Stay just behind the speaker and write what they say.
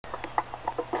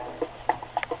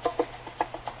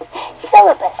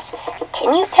syllabus.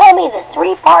 Can you tell me the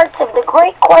three parts of the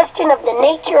great question of the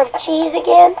nature of cheese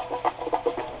again?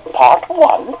 Part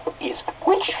 1 is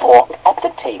which fork at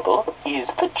the table is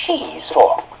the cheese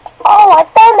fork? Oh, I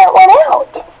found that one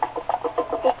out.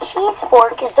 The cheese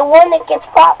fork is the one that gets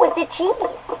brought with the cheese.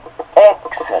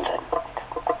 Excellent.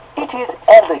 It is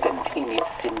elegant in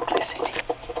its simplicity.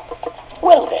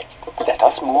 Well then, let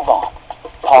us move on.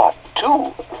 Part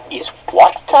 2 is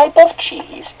what type of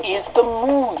cheese is the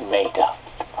moon made of?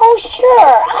 Oh, sure,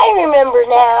 I remember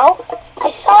now. I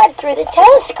saw it through the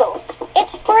telescope.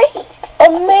 It's free.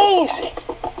 Amazing!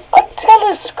 A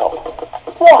telescope.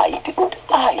 Why didn't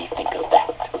I think of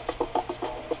that?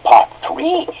 Part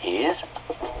 3 is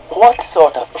what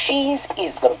sort of cheese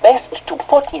is the best to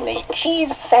put in a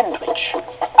cheese sandwich?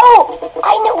 Oh,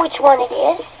 I know which one it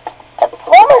is. The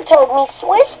plumber told me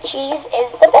Swiss cheese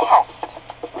is the best.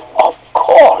 Of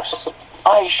course.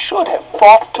 I should have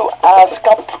thought to ask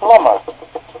a plumber.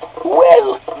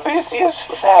 Well, this is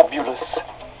fabulous.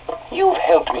 You've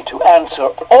helped me to answer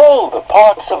all the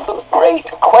parts of the great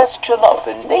question of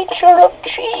the nature of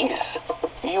cheese.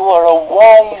 You are a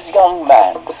wise young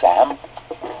man, Sam.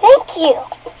 Thank you.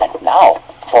 And now,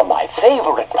 for my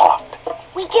favorite part.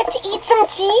 We get to eat some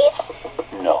cheese?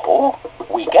 No,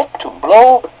 we get to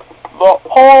blow the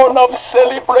horn of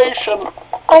celebration.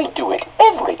 I do it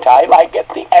every time I get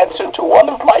the answer to one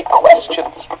of my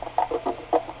questions.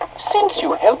 Since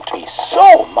you helped me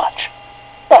so much,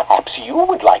 perhaps you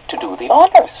would like to do the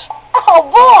honors. Oh,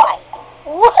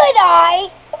 boy! Would I?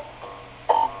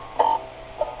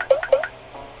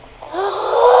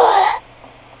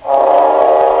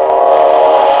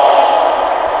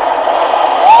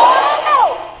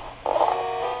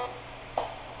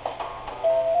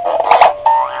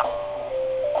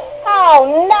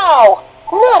 Oh, no!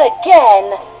 Not again!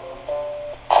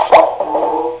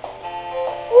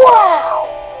 Wow!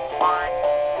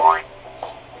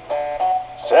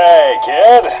 Say,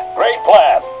 kid, great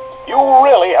plan. You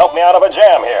really helped me out of a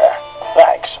jam here.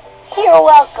 Thanks. You're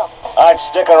welcome. I'd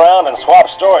stick around and swap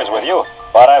stories with you,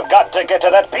 but I've got to get to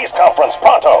that peace conference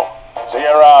pronto. See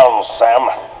you around, Sam.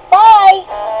 Bye!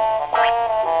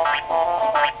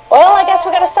 Well, I guess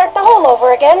we're going to start the whole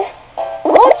over again.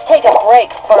 Let's take a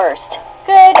break first.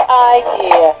 Good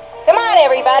idea. Come on,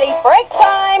 everybody. Break time!